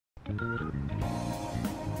Alright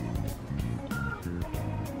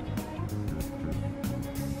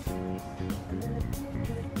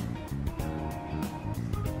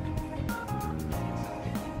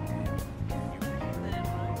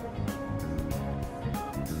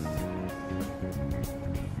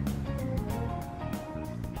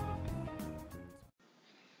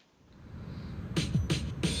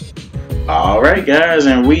guys,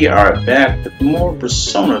 and we are back with more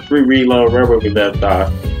Persona 3 Reload right where we left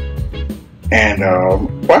off. And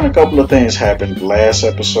quite a couple of things happened last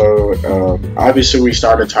episode. Obviously we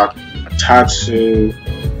started talking about Tatsu.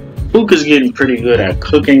 Fuka's getting pretty good at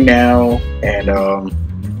cooking now, and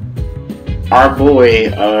our boy,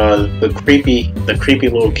 the creepy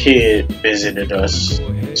little kid visited us.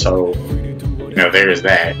 So, you know, there's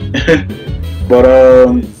that. But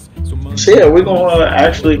so yeah, we're gonna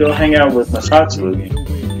actually go hang out with Masatsu again.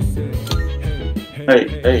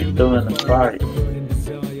 Hey, feeling the party.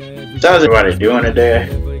 So how's everybody doing today?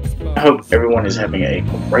 I hope everyone is having a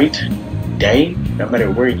great day, no matter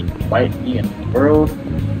where you might be in the world.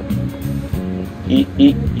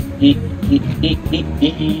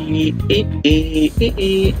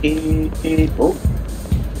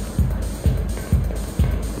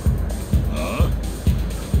 Oh.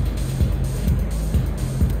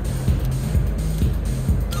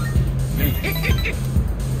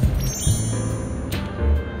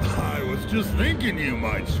 Just thinking you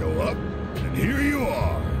might show up, and here you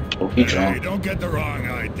are. Okay, hey, don't get the wrong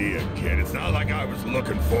idea, kid. It's not like I was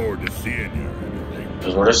looking forward to seeing you or anything.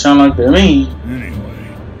 That's what it sounds like to me. Anyway,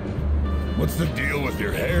 what's the deal with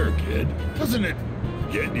your hair, kid? Doesn't it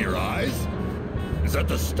get in your eyes? Is that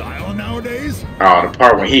the style nowadays? Oh, the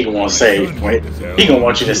part when he gonna say, he gonna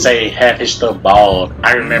want you to say half his stuff bald.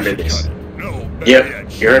 I remember this. No, yep,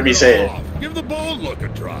 you heard me say it. Give the bald look a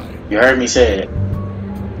try. You heard me say it.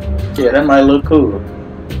 Yeah, that might look cool.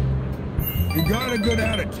 You got a good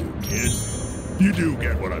attitude, kid. You do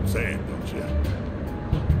get what I'm saying, don't you?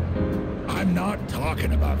 I'm not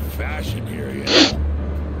talking about fashion here, you know.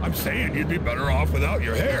 I'm saying you'd be better off without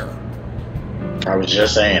your hair. I was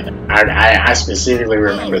just saying. I specifically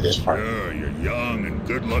remember this part. Sure, you're young and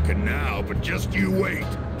good looking now, but just you wait.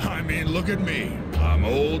 I mean, look at me. I'm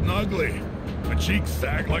old and ugly. My cheeks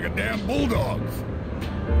sag like a damn bulldog's.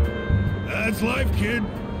 That's life, kid.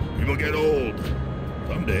 People get old.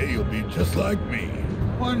 Someday you'll be just like me.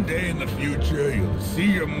 One day in the future, you'll see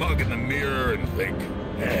your mug in the mirror and think,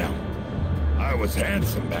 damn, I was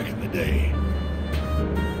handsome back in the day.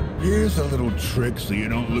 Here's a little trick so you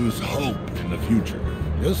don't lose hope in the future.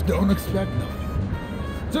 Just don't expect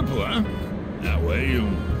nothing. Simple, huh? That way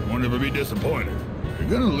you won't ever be disappointed. You're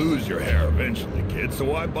gonna lose your hair eventually, kid, so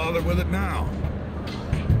why bother with it now?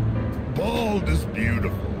 Bald is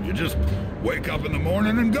beautiful. You just wake up in the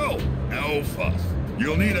morning and go. No fuss.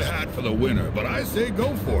 You'll need a hat for the winter, but I say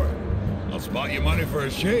go for it. I'll spot you money for a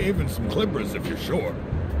shave and some clippers if you're short.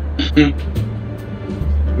 You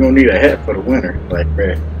don't need a hat for the winter, like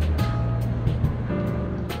that.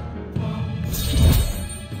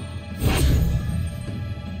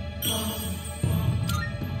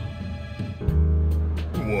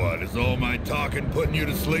 What, is all my talking putting you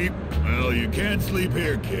to sleep? Well, you can't sleep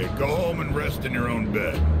here, kid. Go home and rest in your own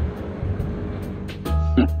bed.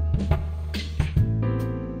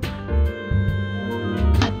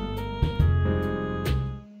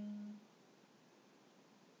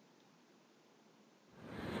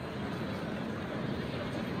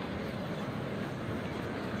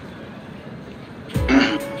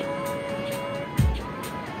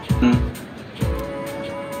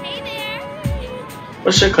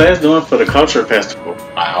 What's your class doing for the culture festival?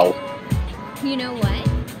 Wow. You know what?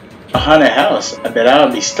 A haunted house. I bet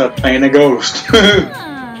I'll be stuck playing a ghost.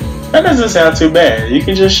 That doesn't sound too bad. You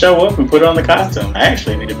can just show up and put on the costume. I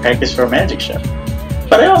actually need to practice for a magic show.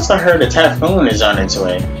 But I also heard a typhoon is on its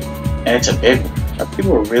way. And it's a big one. Are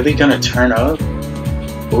people really gonna turn up?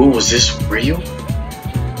 Ooh, was this real?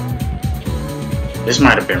 This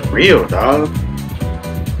might have been real, dog.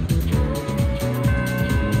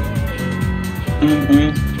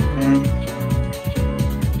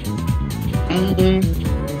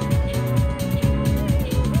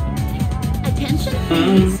 Attention,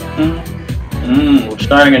 please. We're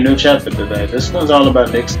starting a new chapter today. This one's all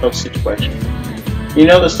about Nick's tough situation. You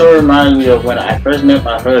know, the story reminds me of when I first met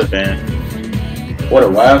my husband. What a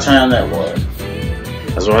wild time that was.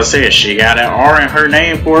 That's what I said. She got an R in her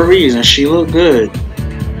name for a reason. She looked good.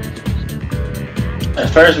 At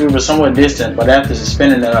first, we were somewhat distant, but after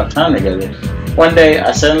spending enough time together, one day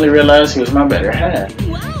I suddenly realized he was my better half.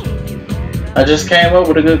 Wow. I just came up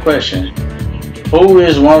with a good question. Who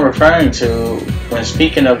is one referring to when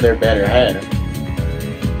speaking of their better half?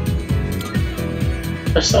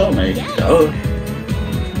 A soulmate. Yes. Oh.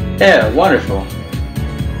 Yeah, wonderful.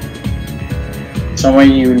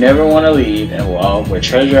 Someone you never want to leave and will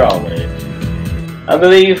treasure always. I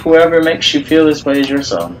believe whoever makes you feel this way is your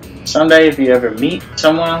soul. Someday, if you ever meet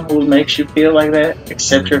someone who makes you feel like that,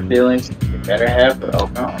 accept your feelings. You better have an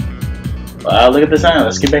open arms. Well, look at the time.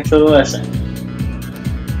 Let's get back to the lesson.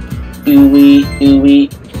 Ooh-wee, ooh-wee.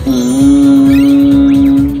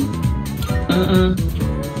 Mm-mm.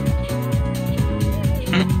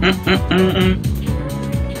 Mm-mm.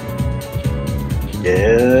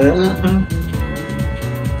 Yeah.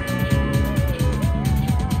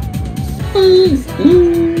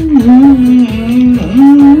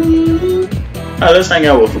 Alright, let's hang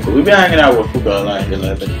out with Fuku. We've been hanging out with Fuku a lot here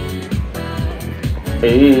lately.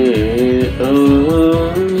 Hey,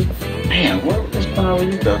 oh. Man, what's going on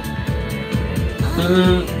with you though?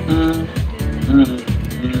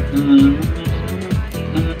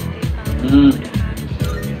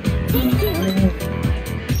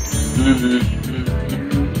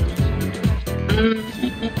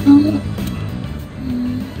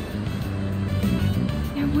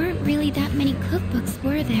 There weren't really that many cookbooks,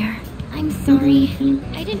 were there? I'm sorry.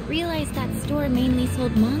 I didn't realize that store mainly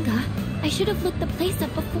sold manga. I should have looked the place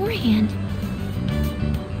up beforehand.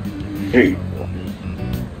 Here you go.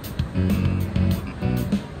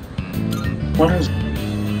 What is it?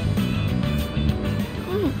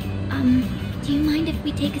 Oh, do you mind if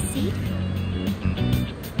we take a seat?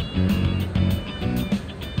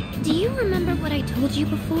 Do you remember what I told you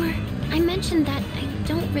before? I mentioned that I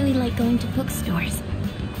don't really like going to bookstores.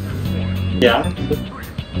 Yeah.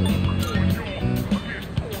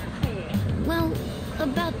 Well,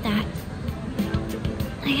 about that.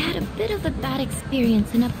 I had a bit of a bad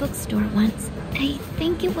experience in a bookstore once. I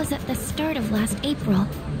think it was at the start of last April.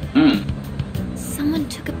 Someone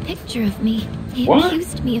took a picture of me. They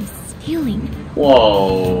accused me of stealing.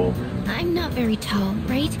 Whoa. I'm not very tall,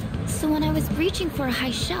 right? So when I was reaching for a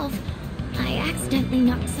high shelf, I accidentally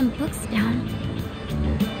knocked some books down.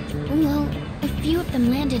 Well, a few of them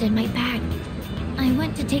landed in my bag. I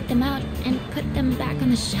went to take them out and put them back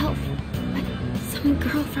on the shelf. But some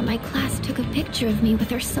girl from my class took a picture of me with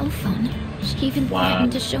her cell phone. She even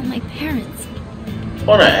threatened to show my parents.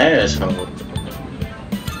 What an asshole.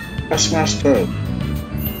 That's messed up.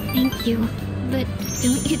 Thank you. But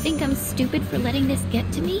don't you think I'm stupid for letting this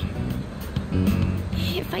get to me?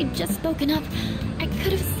 If I'd just spoken up, I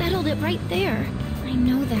could have settled it right there. I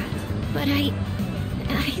know that. But I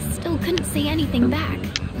still couldn't say anything back.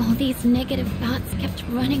 All these negative thoughts kept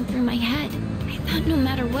running through my head. I thought no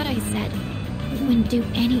matter what I said, it wouldn't do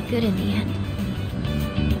any good in the end.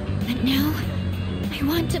 But now, I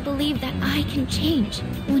want to believe that I can change.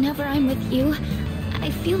 Whenever I'm with you, I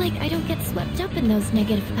feel like I don't get swept up in those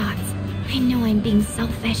negative thoughts. I know I'm being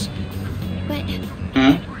selfish, but...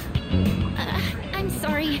 I'm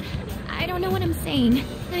sorry. I don't know what I'm saying.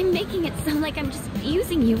 I'm making it sound like I'm just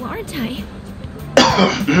using you, aren't I?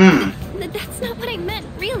 That's not what I meant,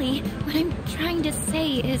 really. What I'm trying to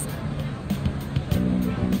say is...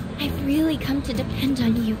 I've really come to depend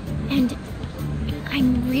on you, and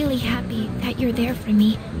I'm really happy that you're there for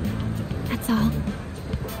me. That's all.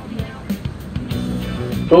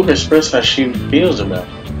 Who can express how she feels about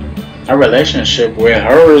it? Our relationship with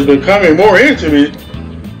her is becoming more intimate.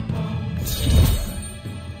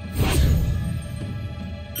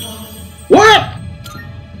 What?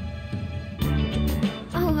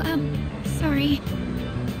 Oh, sorry.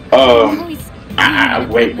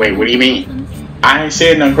 Wait, what do you mean? I ain't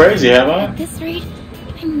said nothing crazy, have I? At this rate,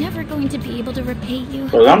 I'm never going to be able to repay you.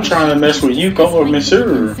 Well, I'm trying to mess with you, go with me,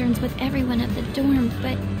 sir. Concerns with everyone at the dorm,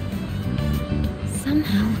 but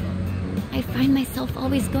somehow I find myself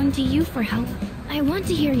always going to you for help. I want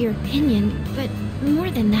to hear your opinion, but more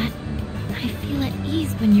than that, I feel at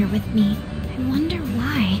ease when you're with me. I wonder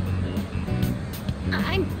why.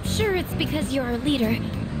 I'm sure it's because you're our leader.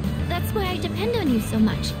 That's why I depend on you so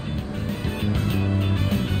much.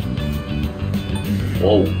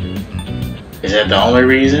 Whoa. Is that the only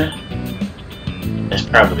reason? That's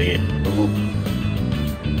probably it. Ooh.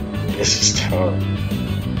 This is tough.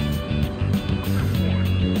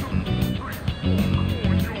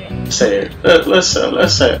 Let's say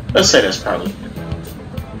that's probably it.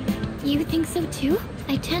 You think so too?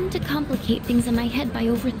 I tend to complicate things in my head by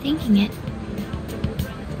overthinking it.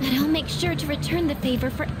 But I'll make sure to return the favor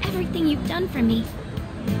for everything you've done for me.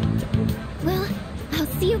 Well, I'll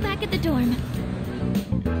see you back at the dorm.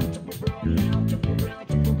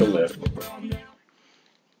 The left.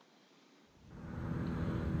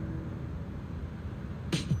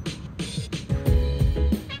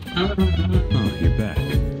 Oh, you're back.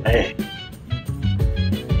 Hey.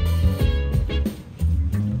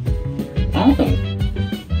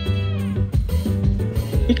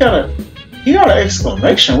 He got an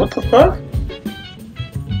exclamation. What the fuck?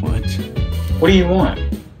 What? What do you want?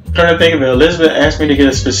 Trying to think of it. Elizabeth asked me to get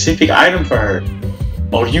a specific item for her.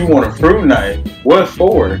 Oh, you want a fruit knife? What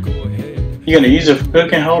for? You gonna use it for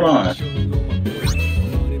cooking? Hold on.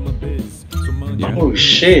 Yeah. Oh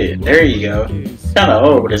shit! There you go. It's kind of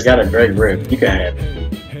old, but it's got a great grip. You can have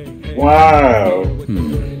it. Wow.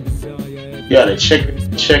 You gotta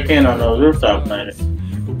check in on those rooftop planets.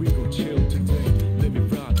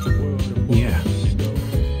 Yeah.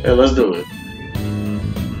 Yeah, let's do it.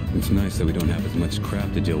 It's nice that we don't have as much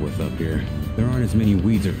crap to deal with up here. There aren't as many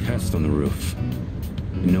weeds or pests on the roof.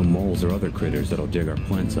 And no moles or other critters that'll dig our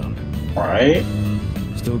plants up. Alright.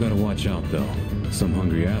 Still gotta watch out though. Some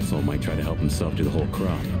hungry asshole might try to help himself to the whole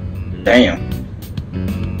crop. Damn.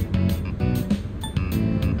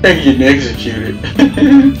 They're getting executed.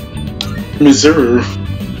 Missouri.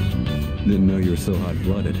 Didn't know you were so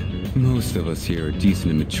hot-blooded. Most of us here are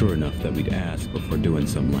decent and mature enough that we'd ask before doing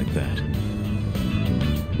something like that.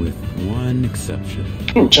 With one exception.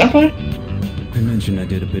 Ooh, Junpei? I mentioned I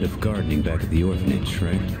did a bit of gardening back at the orphanage,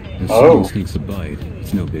 right? If Oh. someone sneaks a bite,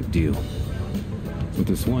 it's no big deal. But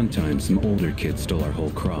this one time, some older kid stole our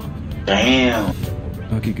whole crop. Damn.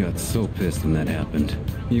 Bucky got so pissed when that happened.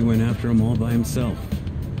 He went after them all by himself.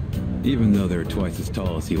 Even though they were twice as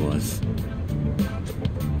tall as he was.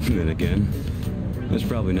 Then again, that's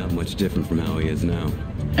probably not much different from how he is now.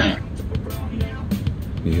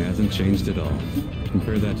 He hasn't changed at all.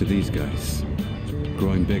 Compare that to these guys.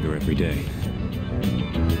 Growing bigger every day.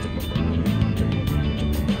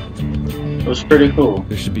 It was pretty cool.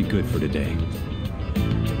 This should be good for today.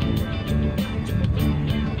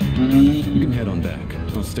 Mm-hmm. You can head on back.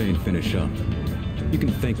 I'll stay and finish up. You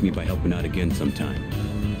can thank me by helping out again sometime.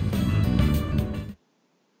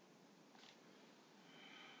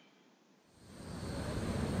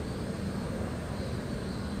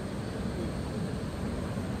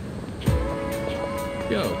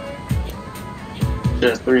 Yo.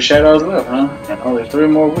 Just 3 shadows left, huh? And only 3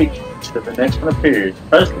 more weeks till the next one appears.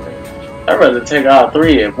 Personally, I'd rather take all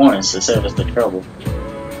 3 at once to save us the trouble.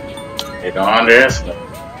 They don't underestimate.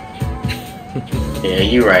 Yeah,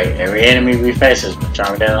 you're right. Every enemy we face has been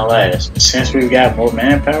stronger than the last. Since we've got more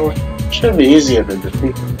manpower, it should be easier to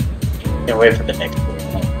defeat them. Can't wait for the next one.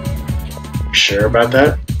 You sure about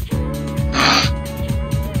that?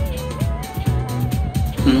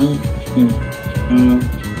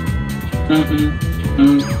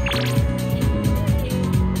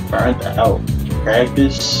 Burned out.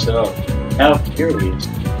 Practice. So, how curious.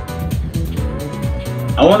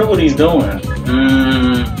 I wonder what he's doing.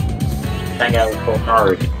 Hang out with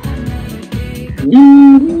Kohari.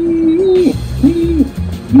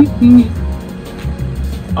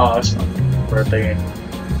 Oh, that's my birthday.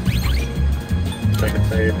 I can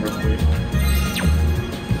say it real quick.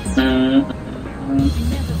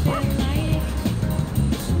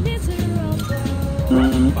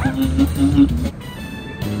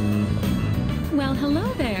 Well, hello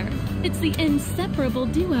there. It's the inseparable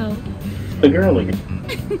duo. The girl again.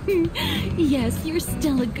 Yes, you're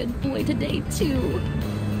still a good boy today, too.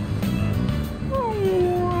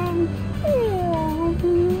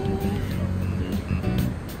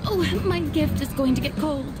 Oh, my gift is going to get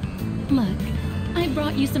cold. Look, I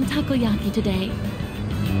brought you some takoyaki today.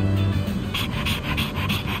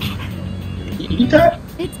 You eat that?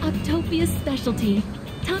 It's Octopia's specialty.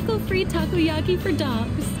 Taco-free takoyaki for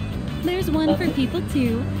dogs. There's one for people,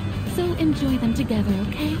 too. So enjoy them together,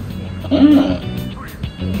 okay?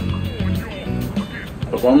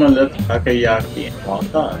 The woman left takoyaki and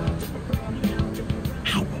walked on.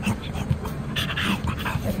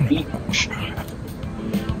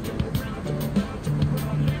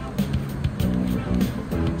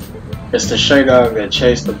 It's the stray dog that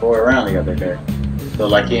chased the boy around the other day.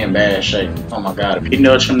 Look like he in bad shape. Oh my god, if he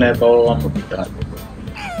nudged from that bowl, I'm gonna be done.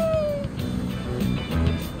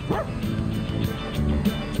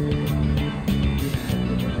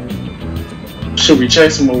 Should we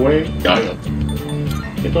chase him away? Damn.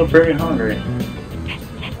 He look pretty hungry.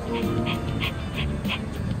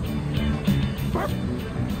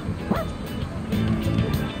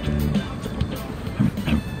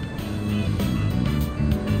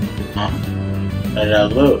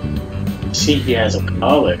 And look. See, he has a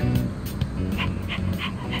collar.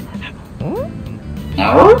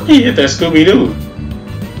 He hit that Scooby-Doo.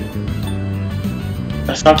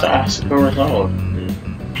 That's not the obstacle at all.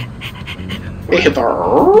 We hit the...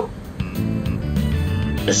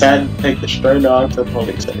 Decided to take the stray dog to the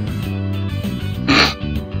police station.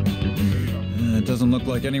 It doesn't look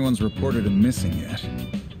like anyone's reported him missing yet.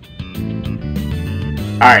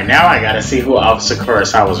 Alright, now I gotta see who Officer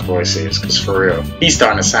Kurosawa's voice is, because for real, he's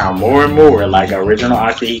starting to sound more and more like original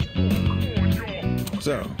Aki.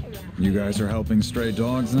 So, you guys are helping stray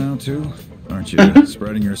dogs now, too? Aren't you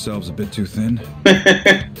spreading yourselves a bit too thin?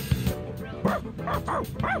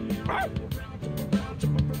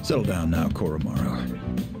 Settle down now,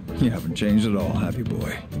 Koromaru. You haven't changed at all, have you,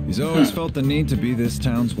 boy? He's always felt the need to be this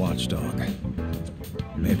town's watchdog.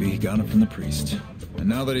 Maybe he got it from the priest. And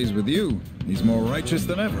now that he's with you, he's more righteous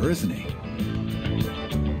than ever, isn't he?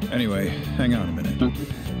 Anyway, hang on a minute.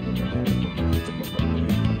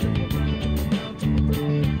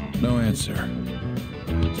 No answer.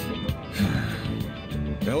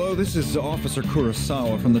 Hello, this is Officer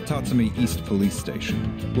Kurosawa from the Tatsumi East Police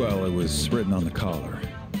Station. Well, it was written on the collar.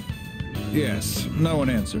 Yes, no one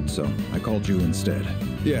answered, so I called you instead.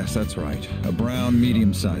 Yes, that's right. A brown,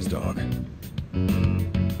 medium-sized dog.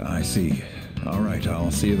 I see. All right,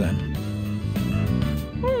 I'll see you then.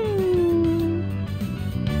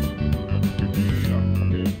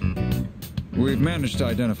 We've managed to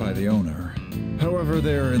identify the owner. However,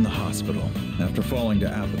 they're in the hospital after falling to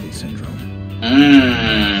apathy syndrome.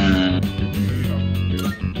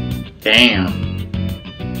 Damn.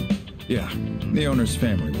 Yeah, the owner's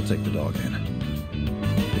family will take the dog in.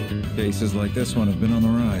 Cases like this one have been on the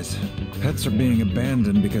rise. Pets are being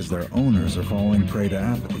abandoned because their owners are falling prey to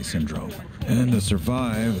apathy syndrome. And to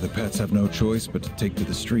survive, the pets have no choice but to take to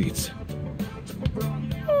the streets.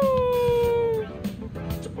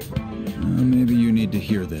 Maybe you need to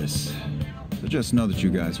hear this. So just know that you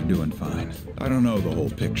guys are doing fine. I don't know the whole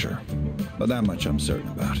picture, but that much I'm certain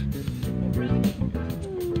about.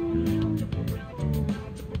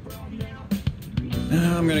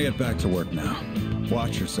 I'm gonna get back to work now.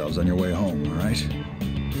 Watch yourselves on your way home, all right?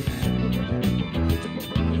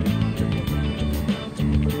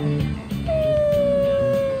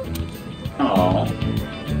 Aww.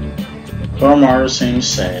 Koromaru seems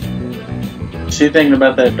sad. Is he thinking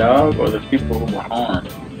about that dog or the people who were harmed?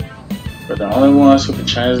 We're the only ones who can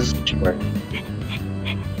change the situation.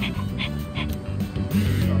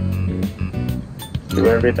 Do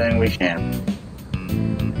everything we can.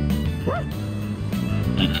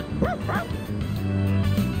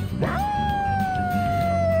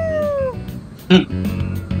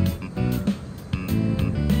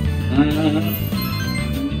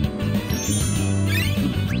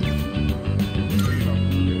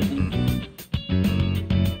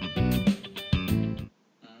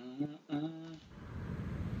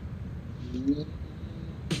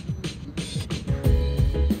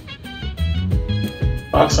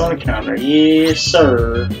 Box on the counter. Yes,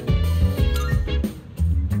 sir.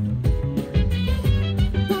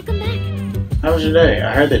 Welcome back. How was your day?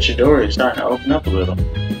 I heard that your door is starting to open up a little.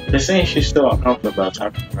 It seems she's still uncomfortable about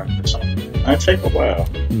talking about her something. Might take a while.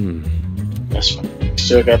 That's fine.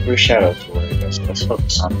 Still got 3 shadows to worry about, so let's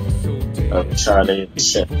focus on decided to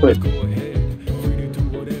set foot.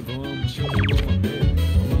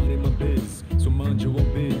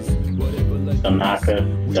 Tanaka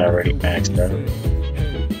is already maxed out.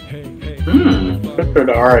 Put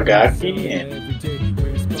the Aragaki and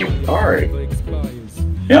Yukari.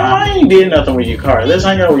 You know, I ain't did nothing with Yukari. Let's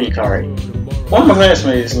hang out with Yukari. One of my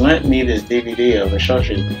classmates lent me this DVD of a show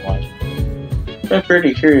she's been watching. Been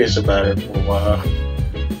pretty curious about it for a while.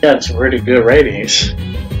 Got some really good ratings.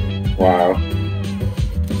 Wow.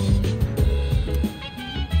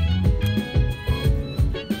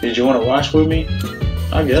 Did you want to watch with me?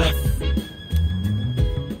 I guess.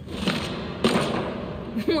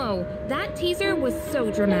 Whoa, that teaser was so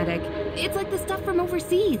dramatic. It's like the stuff from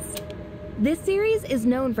overseas. This series is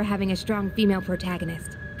known for having a strong female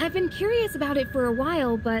protagonist. I've been curious about it for a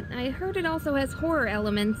while, but I heard it also has horror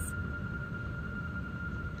elements.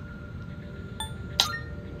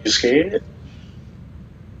 You scared?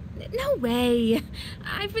 No way.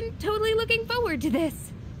 I've been totally looking forward to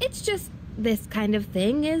this. It's just, this kind of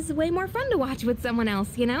thing is way more fun to watch with someone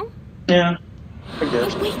else, you know? Yeah, I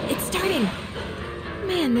guess. Oh, wait, it's starting.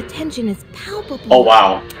 Man, the tension is palpable. Oh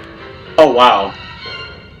wow. Oh wow.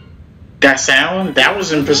 That sound? That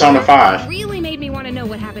was in Persona 5. Really made me want to know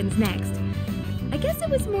what happens next. I guess it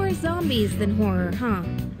was more zombies than horror, huh?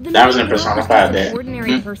 That was in Persona 5 an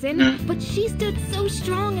ordinary person, but she stood so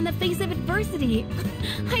strong in the face of adversity.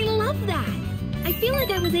 I love that. I feel like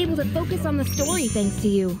I was able to focus on the story thanks to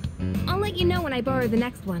you. I'll let you know when I borrow the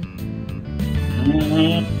next one.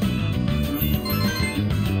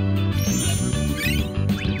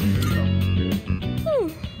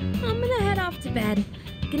 I'm gonna head off to bed.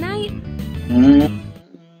 Good night.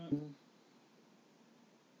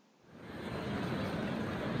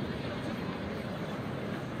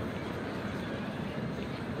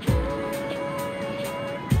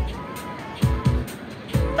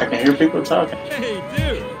 can hear people talking. Hey,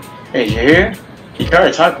 dude. Hey, you hear?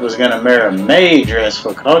 Hikari Taka was gonna wear a maid dress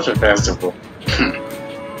for Culture Festival.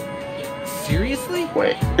 Seriously?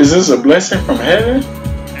 Wait, is this a blessing from heaven?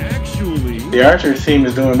 Actually... The archery team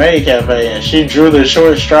is doing Maid Cafe and she drew the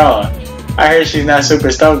short straw. I heard she's not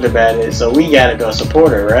super stoked about it, so we gotta go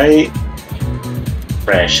support her, right?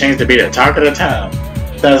 Bruh, she seems to be the talk of the town.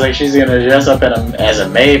 Sounds like she's gonna dress up as a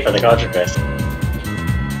maid for the Culture Festival.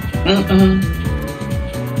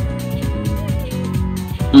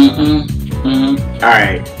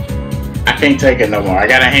 Alright. I can't take it no more. I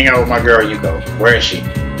gotta hang out with my girl Yuko. Where is she?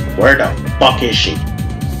 Where the fuck is she?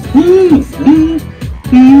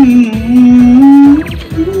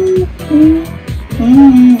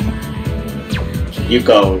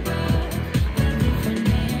 Yuko.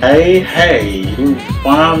 Hey, you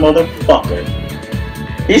fine motherfucker.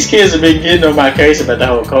 These kids have been getting on my case about the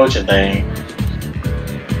whole coaching thing.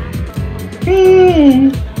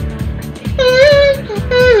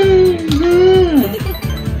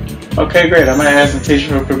 Okay, great. I might ask the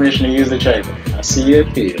teacher for permission to use the chamber. I'll see you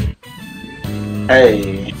at field.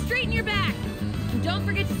 Hey. Straighten your back. And don't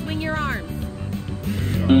forget to swing your arms.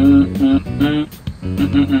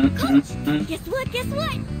 Coach, guess what?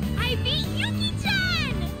 I beat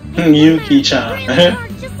Yuki-chan!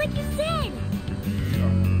 Yuki-chan. Just like you said.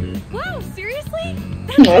 Whoa, seriously?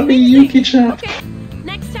 I beat Yuki-chan. Okay,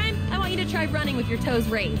 next time, I want you to try running with your toes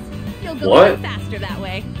raised. You'll go What? a little faster that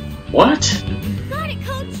way. What? Got it,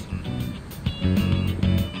 Coach.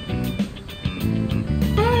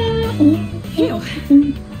 Phew.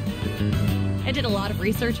 I did a lot of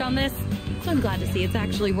research on this, so I'm glad to see it's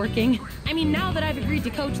actually working. I mean, now that I've agreed to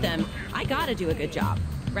coach them, I gotta do a good job,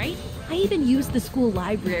 right? I even used the school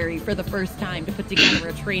library for the first time to put together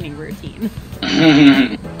a training routine.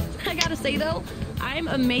 I gotta say though, I'm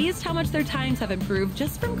amazed how much their times have improved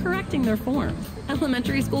just from correcting their form.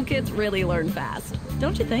 Elementary school kids really learn fast,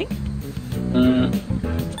 don't you think?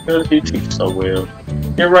 Because you teach so well.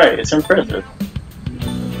 You're right, it's impressive.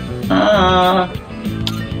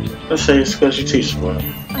 Let's say it's because you teach well.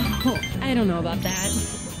 Oh, I don't know about that.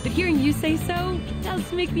 But hearing you say so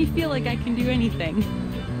does make me feel like I can do anything.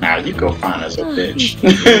 Now you go find us a bitch.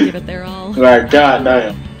 Give it their all. Like, god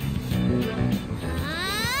damn.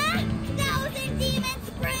 Thousand Demon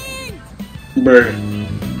Sprint! Bruh.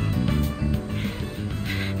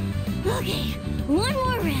 Okay, one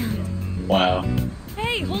more round. Wow.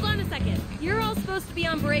 Hey, hold on a second. You're all supposed to be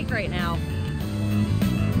on break right now.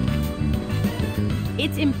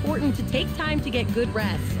 It's important to take time to get good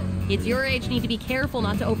rest. Kids your age need to be careful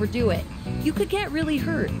not to overdo it. You could get really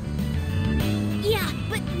hurt. Yeah,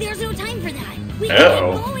 but there's no time for that. We gotta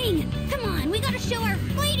get going. Come on, we gotta show our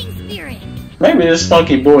fighting spirit. Maybe this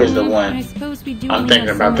funky boy is the I one. suppose we do. I'm thinking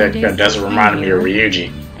about that because that's what reminded me of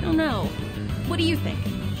Ryuji. I don't know. What do you think?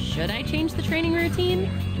 Should I change the training routine?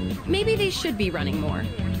 Maybe they should be running more.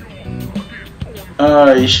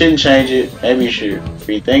 You shouldn't change it. Maybe you should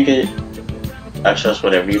rethink it. That's just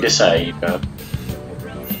whatever you decide, you know.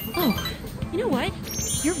 Oh, you know what?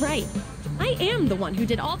 You're right. I am the one who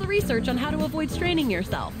did all the research on how to avoid straining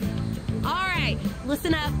yourself. All right,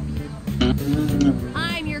 listen up.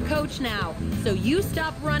 I'm your coach now, so you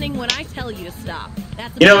stop running when I tell you to stop.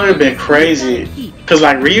 That's You know, it would have been crazy. Because,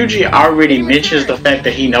 like, Ryuji already mentions the fact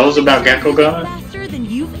that he knows about Gekkogan. Faster than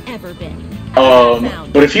you've ever been.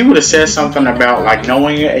 But if he would have said something about, like,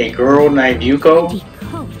 knowing a girl named Yuko,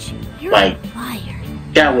 Coach, you're like, on fire.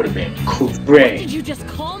 that would have been Did great. you just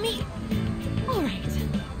call me? All right.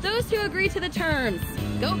 Those who agree to the terms,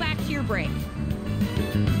 go back to your break.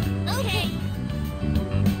 Okay.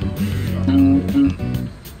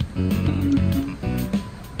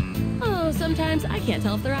 Oh, sometimes I can't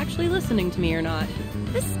tell if they're actually listening to me or not.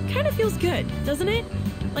 This kind of feels good, doesn't it?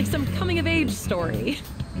 Like some coming-of-age story.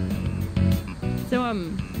 So,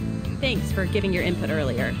 thanks for giving your input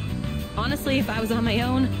earlier. Honestly, if I was on my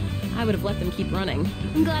own, I would have let them keep running.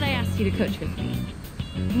 I'm glad I asked you to coach with me.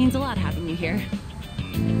 It means a lot having you here.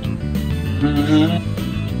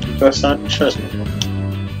 That's not trust me.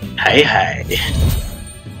 Hey.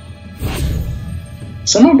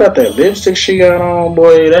 Something about that lipstick she got on,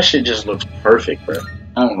 boy, that shit just looks perfect, bro.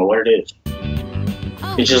 I don't know what it is.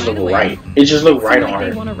 Oh, It just by looked the way, right. It just looked right on They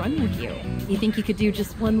her. want to run with you. You think you could do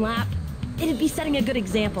just one lap? It'd be setting a good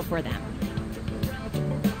example for them.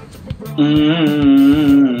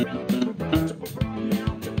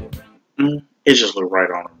 It just looked right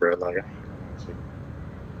on her, bro. Like,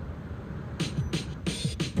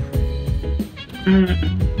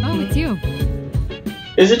 Oh, it's you.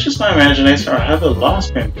 is it just my imagination, or have the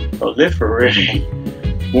lost been proliferating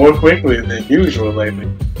more quickly than usual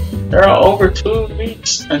lately? There are over 2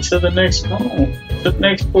 weeks until the next moon, the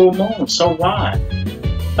next full moon. So why?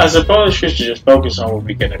 I suppose we should just focus on what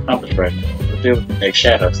we can accomplish right now. We'll deal with the next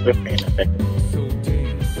shadow still being affected.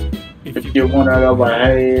 If you want to go my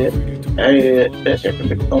head,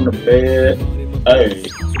 on the bed, hey.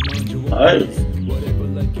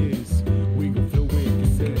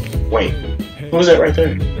 Wait, who's that right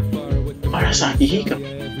there? Oh, that's Akihiko.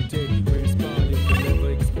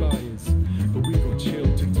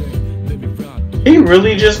 He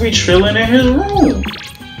really just be chilling in his room.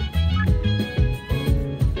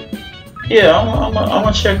 Yeah, I'm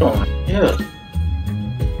gonna check on him. Yeah.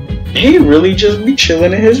 He really just be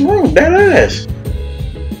chilling in his room. That ass.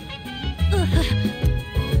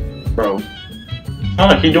 Bro. Sound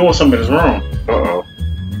like he doing something in his room. Uh-oh.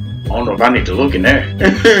 I don't know if I need to look in there.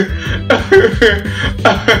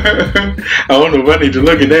 I don't know if I need to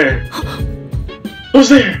look in there. Who's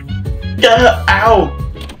there? Yeah, ow.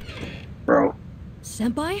 Bro.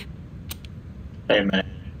 Senpai? Hey, man.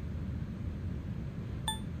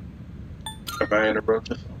 Have I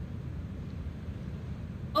interrupted?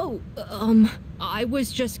 Oh, I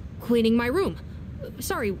was just cleaning my room.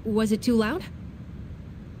 Sorry, was it too loud?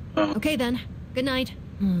 Okay then. Good night.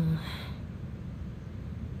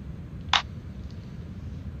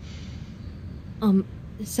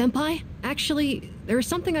 Senpai? Actually, there's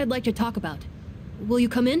something I'd like to talk about. Will you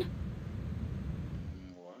come in?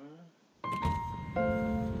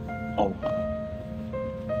 Oh.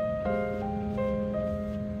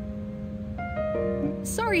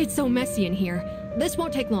 Sorry it's so messy in here. This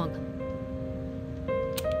won't take long.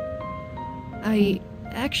 I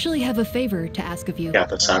actually have a favor to ask of you. Got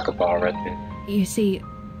the soccer ball right there. You see,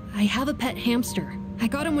 I have a pet hamster. I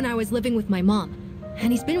got him when I was living with my mom,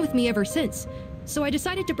 and he's been with me ever since, so I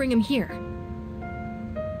decided to bring him here.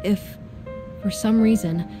 If, for some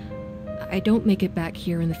reason, I don't make it back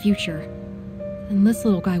here in the future, then this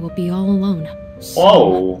little guy will be all alone. So,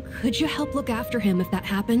 whoa. Could you help look after him if that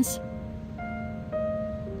happens?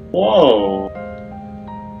 Whoa.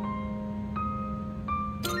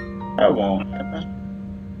 That won't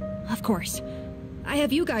happen. Of course. I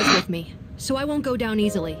have you guys with me, so I won't go down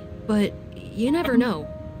easily. But you never know,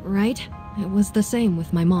 right? It was the same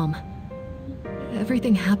with my mom.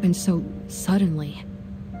 Everything happened so suddenly.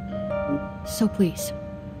 So please,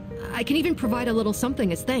 I can even provide a little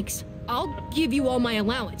something as thanks. I'll give you all my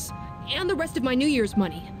allowance, and the rest of my New Year's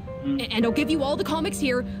money. And I'll give you all the comics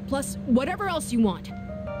here, plus whatever else you want.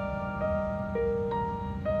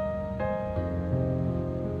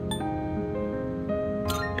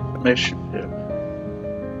 Makes you feel.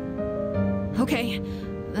 Okay,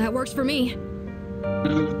 that works for me.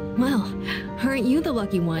 Well, aren't you the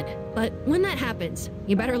lucky one? But when that happens,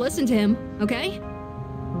 you better listen to him, okay?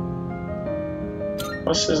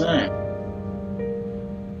 What's his name?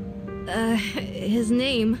 His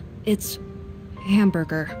name, it's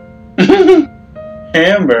Hamburger.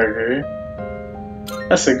 Hamburger?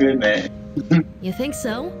 That's a good name. You think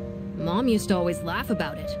so? Mom used to always laugh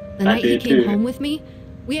about it. The I night he did came too. home with me,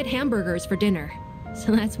 we had hamburgers for dinner.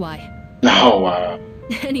 So that's why. Oh, wow.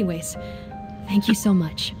 Anyways, thank you so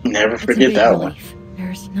much. Never It's a forget big that relief.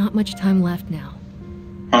 There's not much time left now.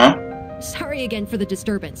 one. Huh? Sorry again for the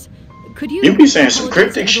disturbance. Could you You be saying some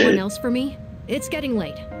apologize cryptic to everyone shit. else for me? It's getting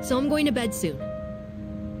late, so I'm going to bed soon.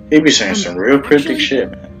 He be saying some real cryptic actually-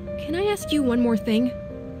 shit, man. Can I ask you one more thing?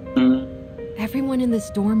 Hmm. Everyone in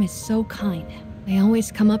this dorm is so kind. They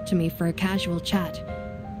always come up to me for a casual chat.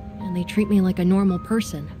 And they treat me like a normal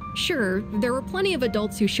person. Sure, there were plenty of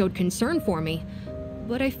adults who showed concern for me.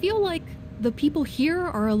 But I feel like the people here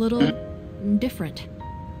are a little different.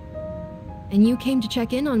 And you came to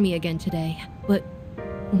check in on me again today. But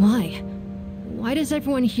why? Why does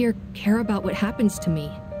everyone here care about what happens to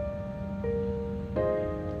me?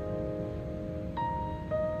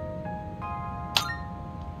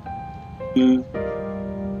 Hmm.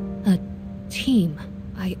 A team.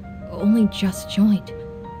 I only just joined.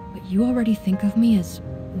 But you already think of me as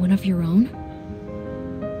one of your own?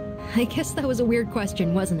 I guess that was a weird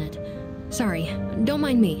question, wasn't it? Sorry, don't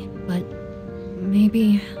mind me, but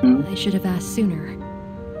maybe I should have asked sooner.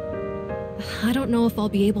 I don't know if I'll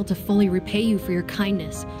be able to fully repay you for your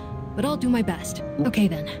kindness, but I'll do my best. Okay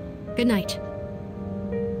then. Good night.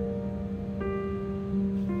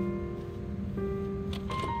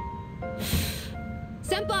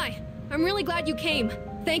 Senpai! I'm really glad you came.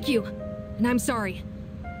 Thank you. And I'm sorry.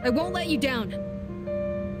 I won't let you down.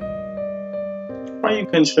 Why you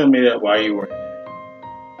couldn't tell me that while you were?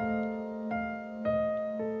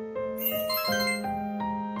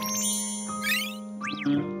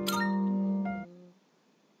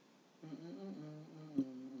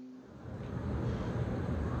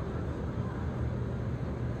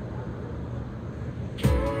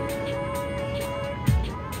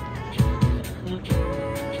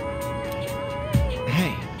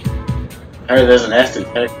 I heard there's a nasty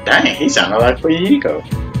dang, he sounded like Fuyiko.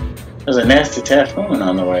 There's a nasty typhoon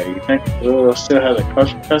on the way. You think we'll still have a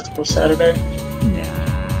culture festival Saturday? Nah.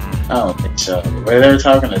 I don't think so. The way they're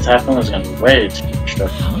talking, the typhoon is going to be way too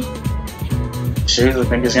constructive. Huh? Seriously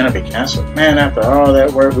think it's going to be canceled? Man, after all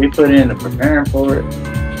that work we put into preparing for it.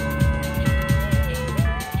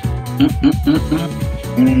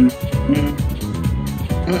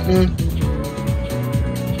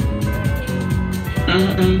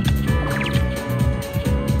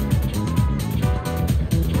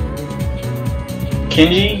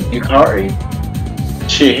 Kenji, Yukari,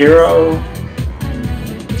 Chihiro,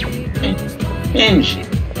 and Kenji.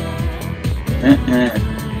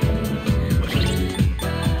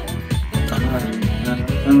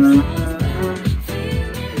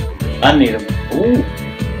 I need him. Ooh.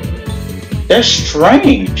 That's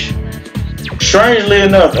strange. Strangely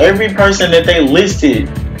enough, every person that they listed,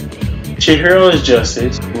 Chihiro is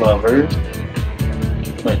Justice, Lover,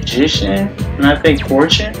 Magician, and I think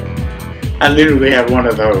Fortune. I literally have one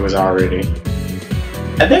of those already.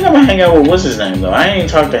 I think I'm gonna hang out with what's his name though. I ain't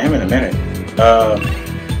talked to him in a minute.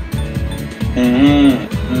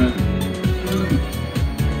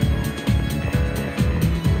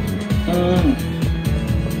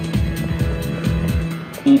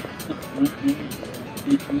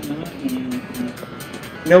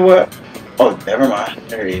 You know what? Oh, never mind.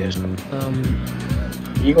 There he is.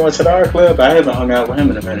 You going to the art club? I haven't hung out with him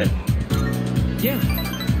in a minute. Yeah.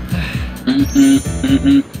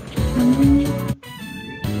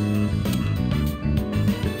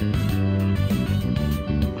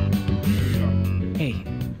 Hey,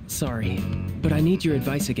 sorry, but I need your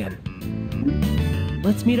advice again.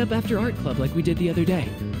 Let's meet up after art club like we did the other day.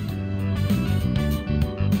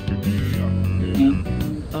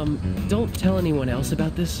 Don't tell anyone else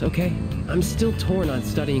about this, okay? I'm still torn on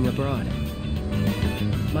studying abroad.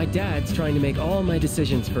 My dad's trying to make all my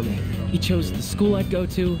decisions for me. He chose the school I'd go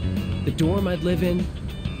to, the dorm I'd live in.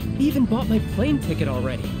 He even bought my plane ticket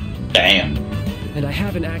already. Damn. And I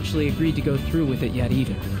haven't actually agreed to go through with it yet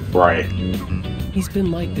either. Right. He's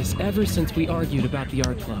been like this ever since we argued about the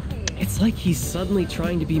art club. It's like he's suddenly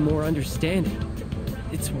trying to be more understanding.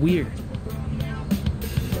 It's weird.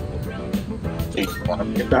 You want to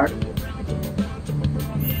be a doctor?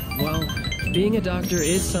 Well, being a doctor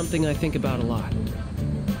is something I think about a lot.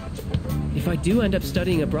 If I do end up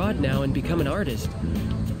studying abroad now and become an artist,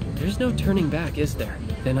 there's no turning back, is there?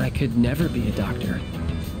 Then I could never be a doctor.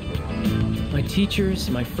 My teachers,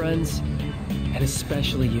 my friends, and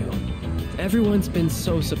especially you. Everyone's been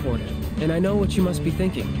so supportive, and I know what you must be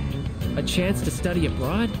thinking. A chance to study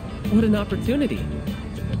abroad? What an opportunity.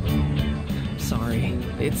 Sorry,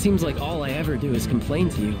 it seems like all I ever do is complain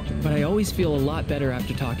to you, but I always feel a lot better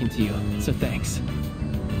after talking to you, so thanks.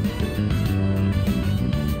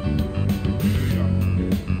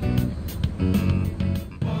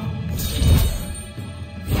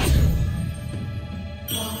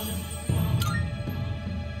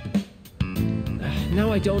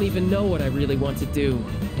 Now I don't even know what I really want to do.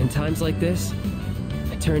 In times like this,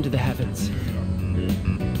 I turn to the heavens.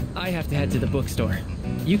 I have to head to the bookstore.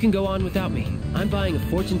 You can go on without me. I'm buying a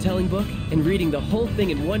fortune-telling book and reading the whole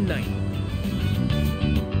thing in one night.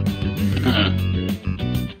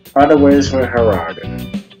 Other ways for Harada.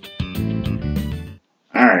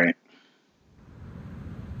 Alright.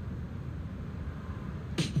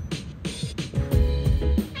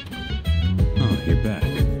 Oh, you're back.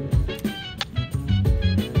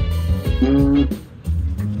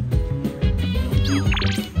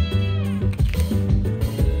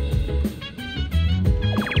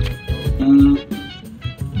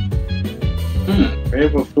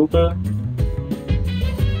 Brave Fuka?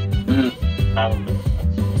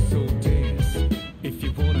 So dance, if you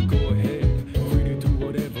wanna go ahead, free to do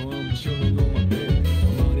whatever. I'm chilling on my bed,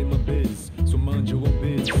 I'm out in my biz, so mind your own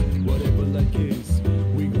biz. Whatever life is,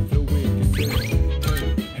 we gon' flow with this.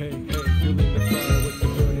 Hey, feeling the fire with the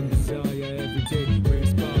burning desire every day. We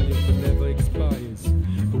inspire, but never expires.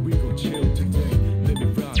 But we gon' chill today, let me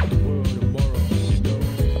rock the world tomorrow, you know.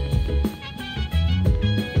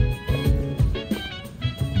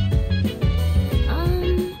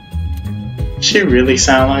 She really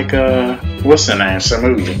sound like what's her name?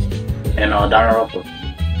 Samui and Danganronpa.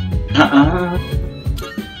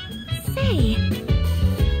 Say.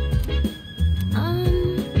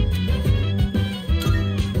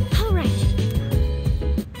 Alright.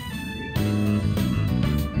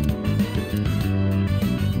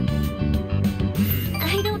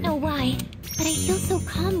 I don't know why, but I feel so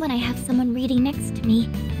calm when I have someone reading next to me.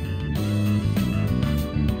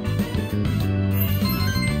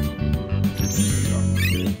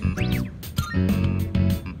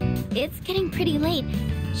 It's getting pretty late.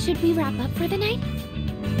 Should we wrap up for the night?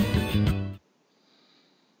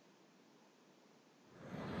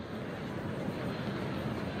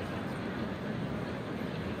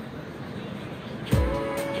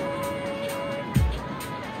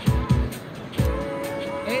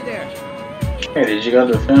 Hey there. Hey, did you go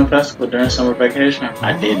to the film festival during summer vacation?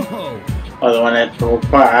 I didn't. Oh, Oh, the one at the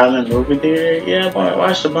Park Island movie theater? Yeah, boy, I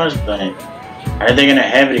watched a bunch of things. Are they gonna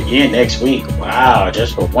have it again next week? Wow,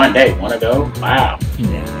 just for one day. Wanna go? Wow.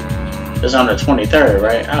 It's on the 23rd,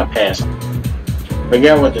 right? I'll pass.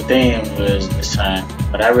 Forget what the theme was this time,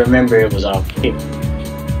 but I remember it was off kick.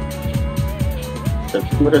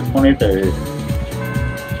 September the 23rd.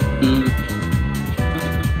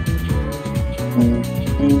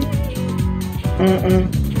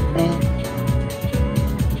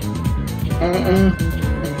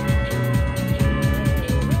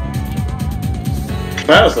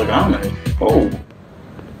 Clouds look ominous. Oh.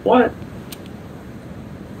 What?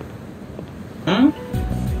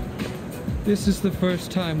 This is the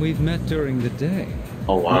first time we've met during the day.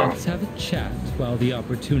 Oh, wow. Let's have a chat while the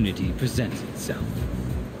opportunity presents itself.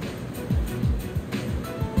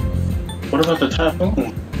 What about the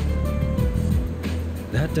typhoon?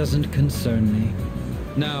 That doesn't concern me.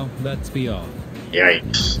 Now, let's be off.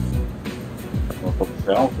 Yikes.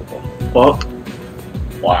 Fuck.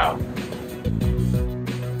 Wow.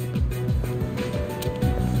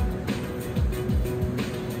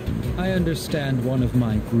 I understand one of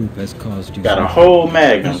my group has caused you. Got a whole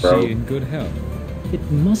magnum, Is bro. she in good health? It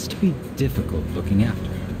must be difficult looking after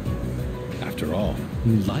her. After all,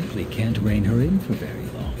 you likely can't rein her in for very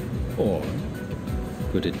long. Or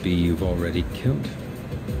could it be you've already killed her?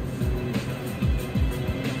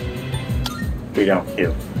 We don't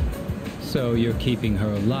kill. So you're keeping her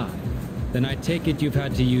alive. Then I take it you've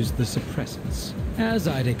had to use the suppressants, as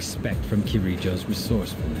I'd expect from Kirijo's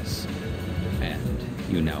resourcefulness. And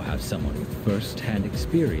you now have someone with first-hand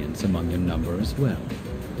experience among your number as well.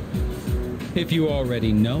 If you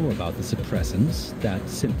already know about the suppressants, that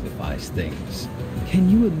simplifies things. Can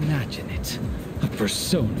you imagine it? A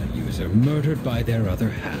persona user murdered by their other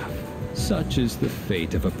half. Such is the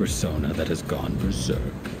fate of a persona that has gone berserk.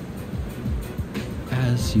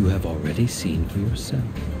 As you have already seen for yourself.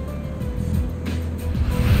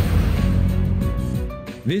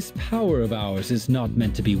 This power of ours is not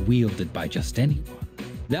meant to be wielded by just anyone.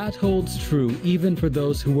 That holds true even for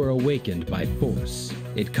those who were awakened by force.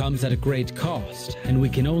 It comes at a great cost, and we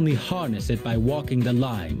can only harness it by walking the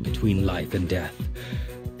line between life and death.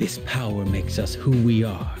 This power makes us who we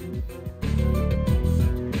are.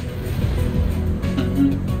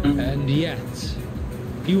 And yet,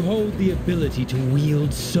 you hold the ability to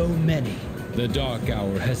wield so many. The Dark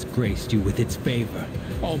Hour has graced you with its favor,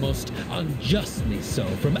 almost unjustly so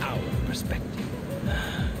from our perspective.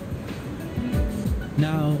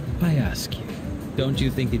 Now, I ask you, don't you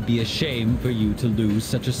think it'd be a shame for you to lose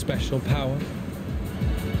such a special power?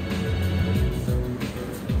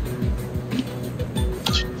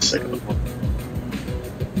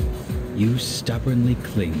 You stubbornly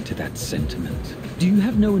cling to that sentiment. Do you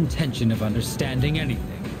have no intention of understanding anything?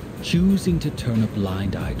 Choosing to turn a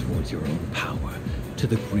blind eye towards your own power, to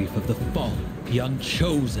the grief of the fallen, the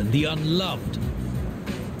unchosen, the unloved.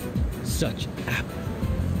 Such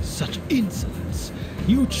apathy, such insolence.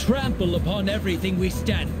 You trample upon everything we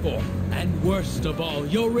stand for, and worst of all,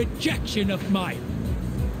 your rejection of mine.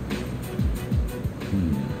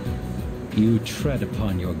 You tread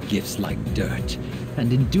upon your gifts like dirt,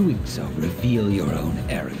 and in doing so, reveal your own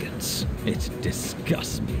arrogance. It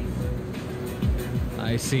disgusts me.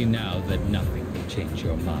 I see now that nothing will change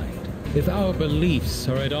your mind. If our beliefs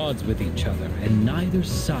are at odds with each other, and neither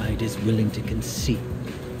side is willing to concede,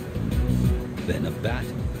 then a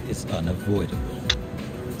battle is unavoidable.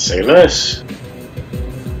 Say less.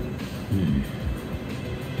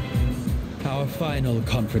 Our final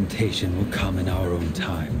confrontation will come in our own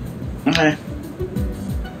time. Okay.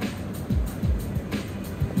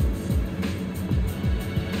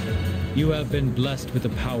 You have been blessed with a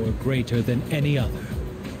power greater than any other,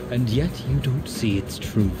 and yet you don't see its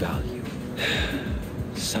true value.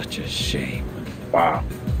 Such a shame. Wow.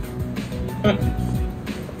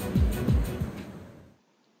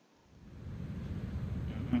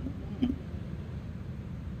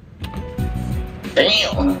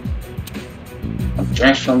 Damn. I'm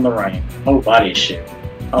drenched from the rain. Whole body is shit.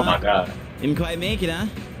 Oh my god. Didn't quite make it, huh?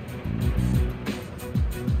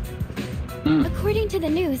 According to the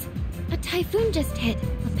news, a typhoon just hit.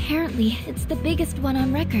 Apparently, it's the biggest one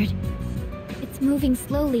on record. It's moving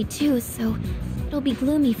slowly too, so it'll be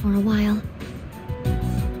gloomy for a while.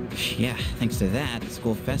 Yeah, thanks to that, the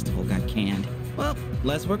school festival got canned. Well,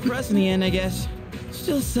 less work for us in the end, I guess.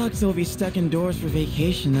 Still sucks we'll be stuck indoors for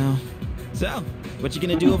vacation, though. So, what you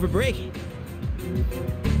gonna do over break?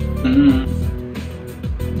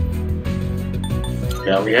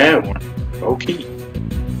 Yeah, we had one. Okay.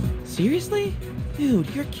 Seriously? Dude,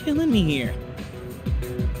 you're killing me here.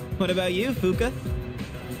 What about you, Fuka?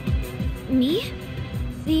 Me?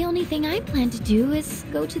 The only thing I plan to do is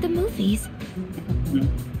go to the movies.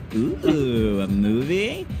 Ooh, a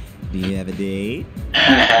movie? Do you have a date?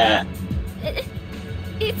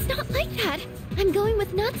 It's not like that. I'm going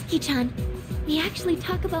with Natsuki-chan. We actually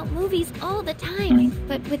talk about movies all the time,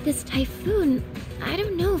 but with this typhoon, I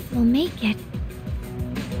don't know if we'll make it.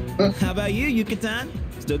 How about you, Yuka-tan?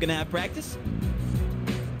 Still gonna have practice?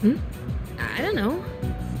 I don't know.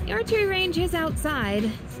 The archery range is outside,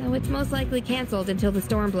 so it's most likely canceled until the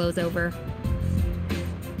storm blows over.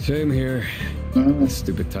 Same here. This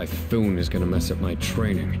stupid typhoon is gonna mess up my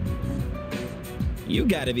training. You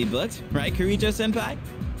gotta be booked, right, Kirijo-senpai?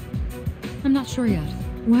 I'm not sure yet.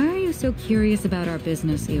 Why are you so curious about our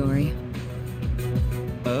business, Iori?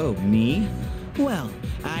 Oh, me? Well,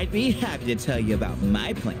 I'd be happy to tell you about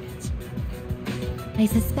my plans. I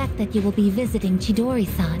suspect that you will be visiting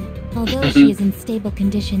Chidori-san. Although she is in stable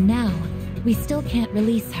condition now, we still can't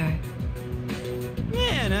release her.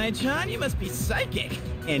 Man, Ai-chan, you must be psychic.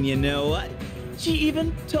 And you know what? She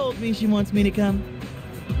even told me she wants me to come.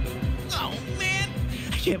 Oh, man!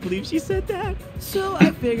 I can't believe she said that. So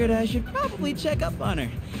I figured I should probably check up on her.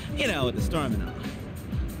 You know, with the storm and all.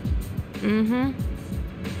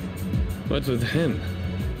 What's with him?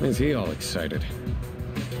 Why is he all excited?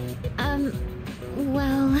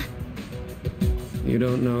 Well... You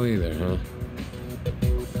don't know either, huh?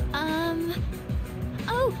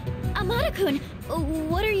 Oh, Amada-kun,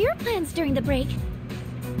 what are your plans during the break?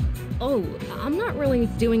 Oh, I'm not really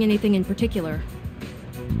doing anything in particular.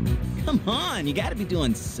 Come on, you gotta be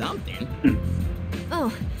doing something.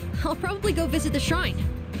 Oh, I'll probably go visit the shrine.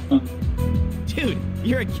 Dude,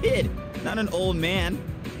 you're a kid, not an old man.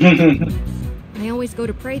 I always go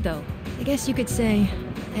to pray, though. I guess you could say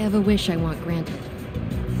I have a wish I want granted.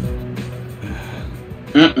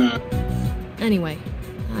 Anyway,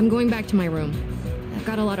 I'm going back to my room. I've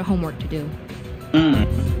got a lot of homework to do.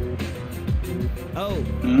 Oh,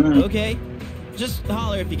 okay. Just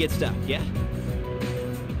holler if you get stuck, yeah?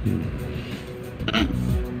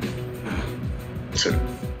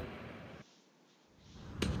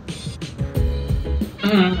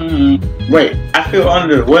 Wait, I feel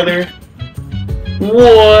under the weather.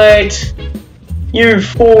 What? You're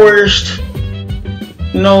forced?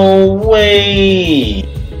 No way.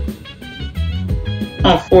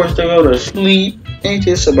 I'm forced to go to sleep. Ain't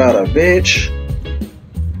this about a bitch?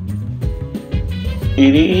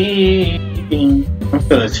 I'm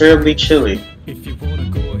feeling terribly chilly. If you wanna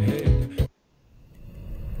go ahead.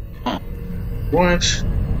 What?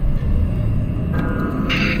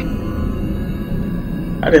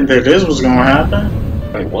 I didn't think this was gonna happen.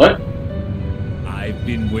 Wait, what? I've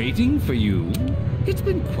been waiting for you. It's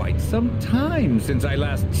been quite some time since I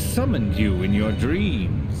last summoned you in your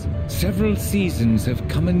dreams. Several seasons have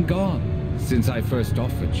come and gone since I first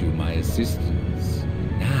offered you my assistance.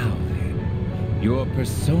 Now then, your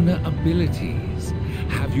persona abilities.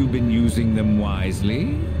 Have you been using them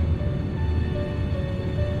wisely?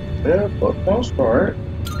 Yeah, for the most part.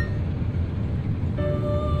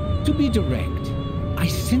 To be direct, I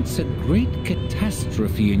sense a great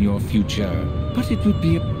catastrophe in your future, but it would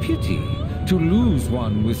be a pity to lose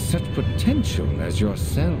one with such potential as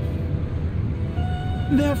yourself.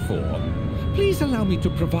 Therefore, please allow me to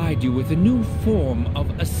provide you with a new form of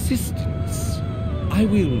assistance. I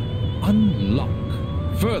will unlock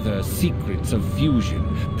further secrets of fusion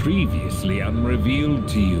previously unrevealed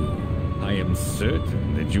to you. I am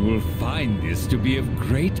certain that you will find this to be of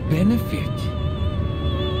great benefit.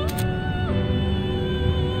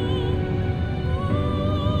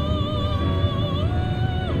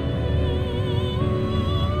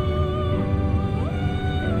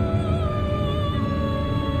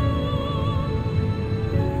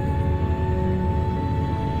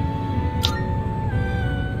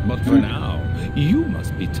 But for now, you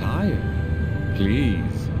must be tired.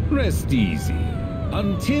 Please, rest easy.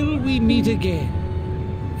 Until we meet again,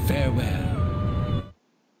 farewell.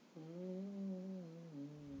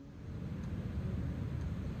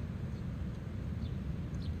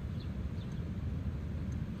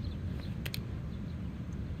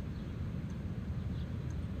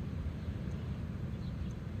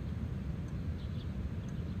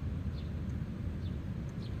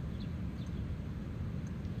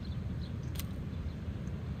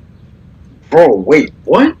 Bro, wait,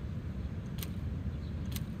 what?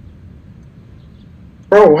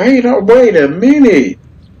 Bro, wait a minute.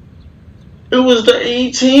 It was the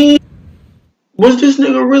 18th. Was this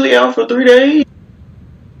nigga really out for 3 days?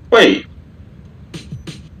 Wait.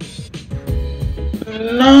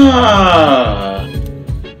 Nah.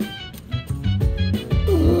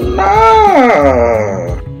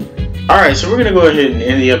 Alright, so we're gonna go ahead and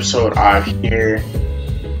end the episode off here.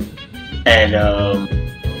 And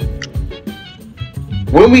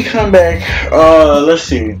when we come back, let's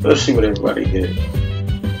see what everybody did.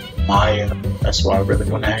 Maya, that's why I really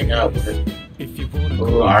want to hang out with.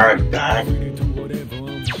 Oh, alright, God.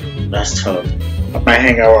 That's tough. I might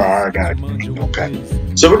hang out with our guy. Okay.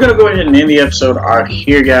 So we're gonna go ahead and end the episode out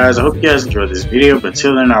here, guys. I hope you guys enjoyed this video. But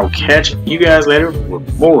till then, I'll catch you guys later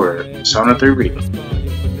with more Persona 3 Reload.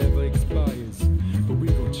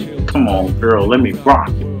 Come on, girl, let me rock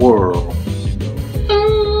the world.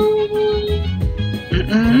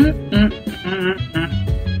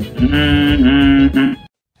 Mm-mm-mm-mm-mm-mm-mm-mm-mm.